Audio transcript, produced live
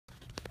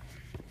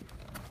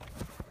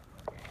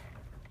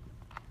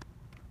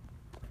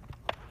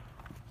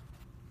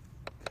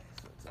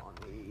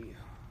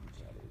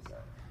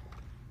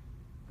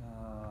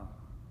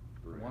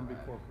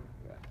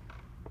Yeah.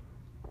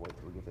 Wait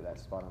till we get to that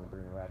spot on the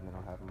Bruno Rad, and then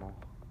I'll have them all.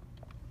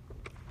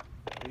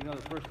 You know,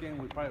 the first game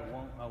we probably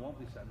won't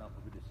be setting up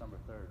will be December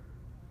 3rd.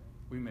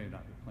 We may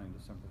not be playing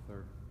December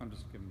 3rd. I'm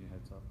just giving you a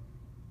heads up.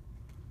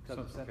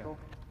 Because of Central?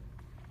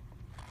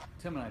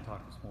 Tim and I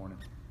talked this morning,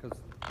 because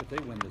if they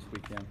win this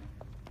weekend,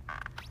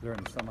 they're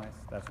in the semis.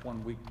 That's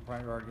 1 week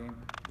prior to our game.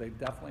 They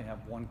definitely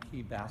have one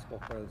key basketball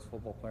player that's a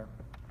football player.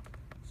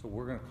 So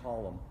we're going to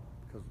call them,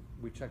 because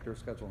we checked their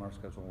schedule and our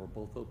schedule. We're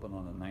both open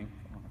on the 9th,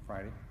 on a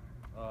Friday.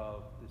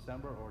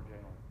 December or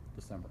January?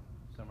 December.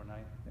 December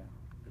 9th? Yeah,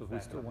 because we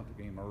still want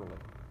the game early.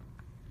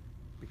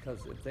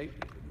 Because if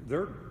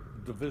their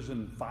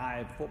Division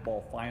 5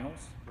 football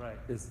finals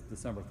is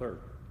December 3rd.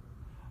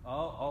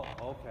 Oh,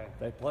 okay.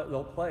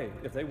 They'll play.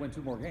 If they win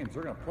 2 more games,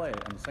 they're going to play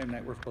on the same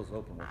night we're supposed to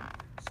open with them.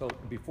 So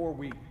before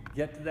we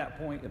get to that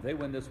point, if they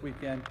win this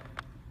weekend,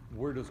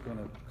 we're just going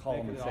to call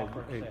them and say,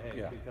 hey,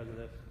 yeah,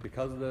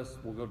 because of this,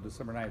 we'll go to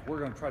December 9th. We're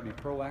going to try to be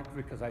proactive,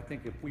 because I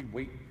think if we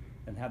wait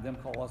and have them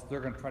call us, they're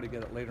going to try to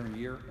get it later in the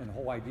year. And the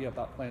whole idea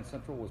about playing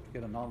Central was to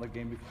get a non-league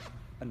game,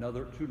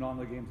 another 2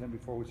 non-league games in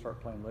before we start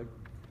playing league.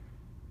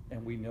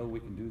 And we know we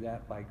can do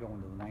that by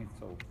going to the 9th.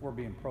 So if we're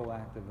being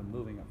proactive and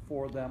moving it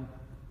for them,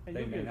 and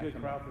you'll get a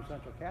good crowd for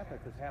Central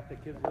Catholic, because half the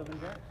kids live in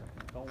Jackson.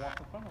 Don't walk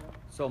in front of them.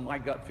 So my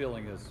gut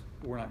feeling is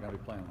we're not going to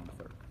be playing on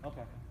the 3rd.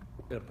 Okay.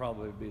 It'll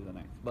probably be the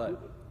 9th.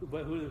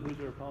 But who's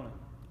their opponent?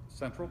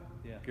 Central?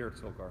 Yeah.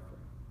 Garrettsville Garfield.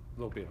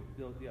 They'll beat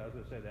them. Yeah, I was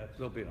going to say that.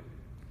 They'll beat them.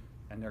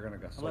 And they're going to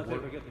go. Unless they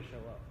forget to show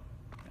up.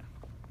 Yeah.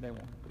 They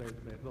won't.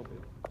 They'll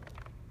beat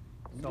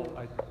them. So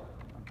I'm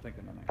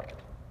thinking the 9th.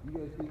 You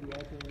guys do the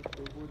academic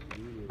scoreboard?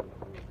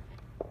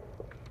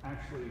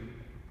 Actually,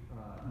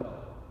 no.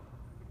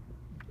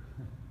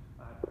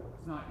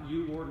 It's not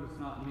you, or it's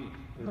not me.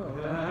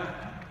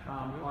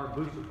 Our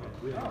booster club.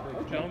 We have a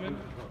big Gentlemen,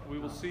 we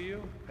will see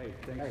you. Hey,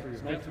 thanks for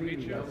your Nice to meet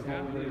you.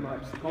 Thank you very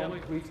much.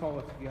 Please call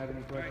us if you have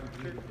any questions.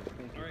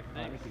 All right,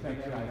 thanks.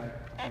 Thanks, guys.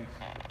 Thanks.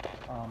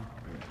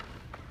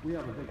 We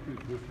have a big,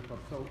 huge booster club.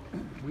 So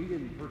we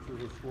didn't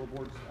purchase the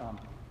scoreboards.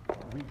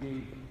 We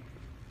gave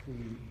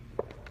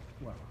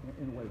well,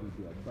 in a way we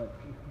did, but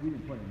we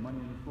didn't put any money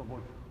in the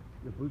scoreboards.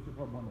 The booster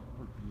club wanted to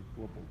purchase the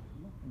scoreboards.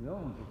 And the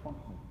other ones are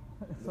functional.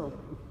 So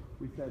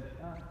we said,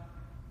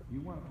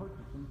 you want to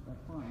purchase them, that's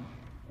fine.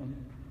 And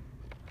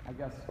I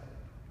guess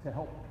to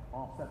help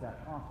offset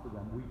that cost for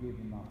them, we gave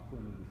them the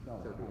opportunity to sell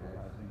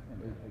advertising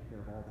and they take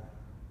care of all that.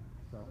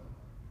 So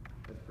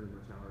that's pretty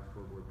much how our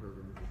scoreboard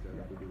program is set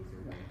up. We do the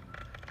same thing.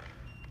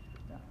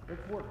 Yeah,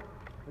 it's work.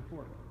 It's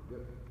work.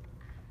 Yep.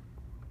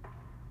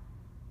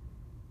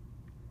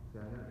 So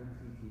I have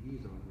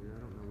MCTVs on here.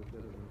 I don't know what the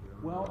other ones are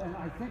on. Well, and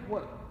I think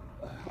what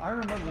I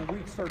remember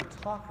when we started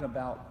talking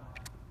about,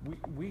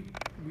 we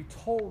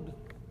told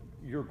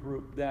your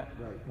group that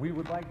we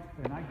would like,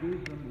 and I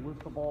gave them the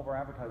list of all of our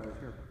advertisers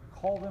here.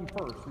 Call them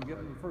first and give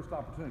them the first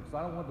opportunity, because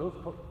I don't want those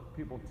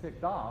people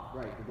ticked off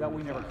that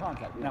we never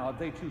contacted. Now, if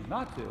they choose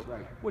not to,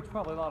 which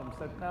probably a lot of them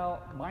said, no,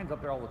 mine's up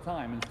there all the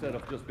time instead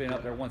of just being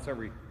up there once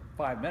every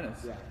 5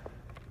 minutes.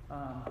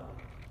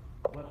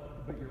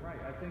 But you're right.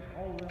 I think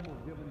all of them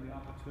were given the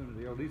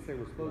opportunity, or at least they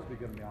were supposed to be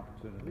given the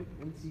opportunity.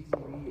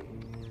 MCTV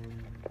and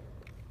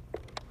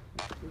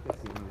I think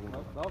that's the only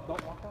one. No,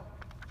 don't walk out.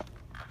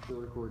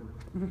 Still recording.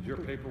 Is your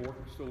paperwork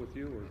still with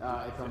you? Or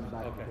it's on the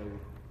back of the table.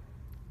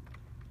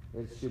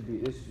 It should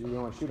be. This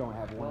should only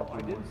have one. Well,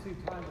 I didn't see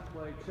Time to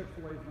Play.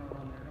 Chick-fil-A's not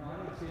on there. No, I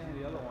didn't see any of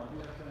the other ones.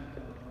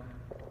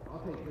 I'll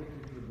take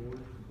pictures of the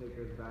boards and take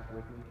those back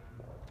with me.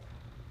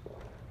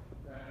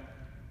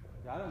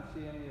 I don't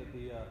see any of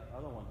the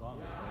other ones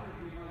on there.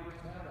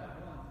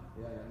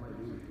 Yeah, that might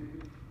be.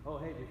 Oh,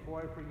 hey,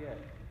 before I forget,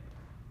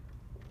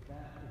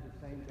 that is the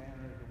same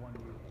banner as the one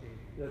you gave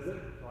me. Is it?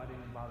 So I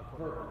didn't even bother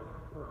putting it on.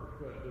 Perfect.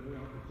 Good. Then we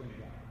don't have to change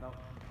that. No.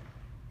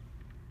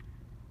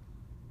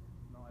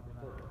 No, I did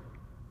not. Perfect.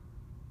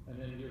 And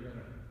then you're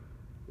gonna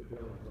the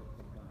bill is up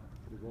sometime.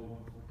 The gold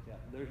ones.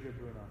 Yeah, there's your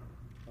Bruno.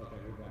 Okay,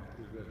 we're back.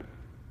 We're good.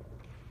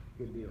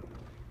 Good deal.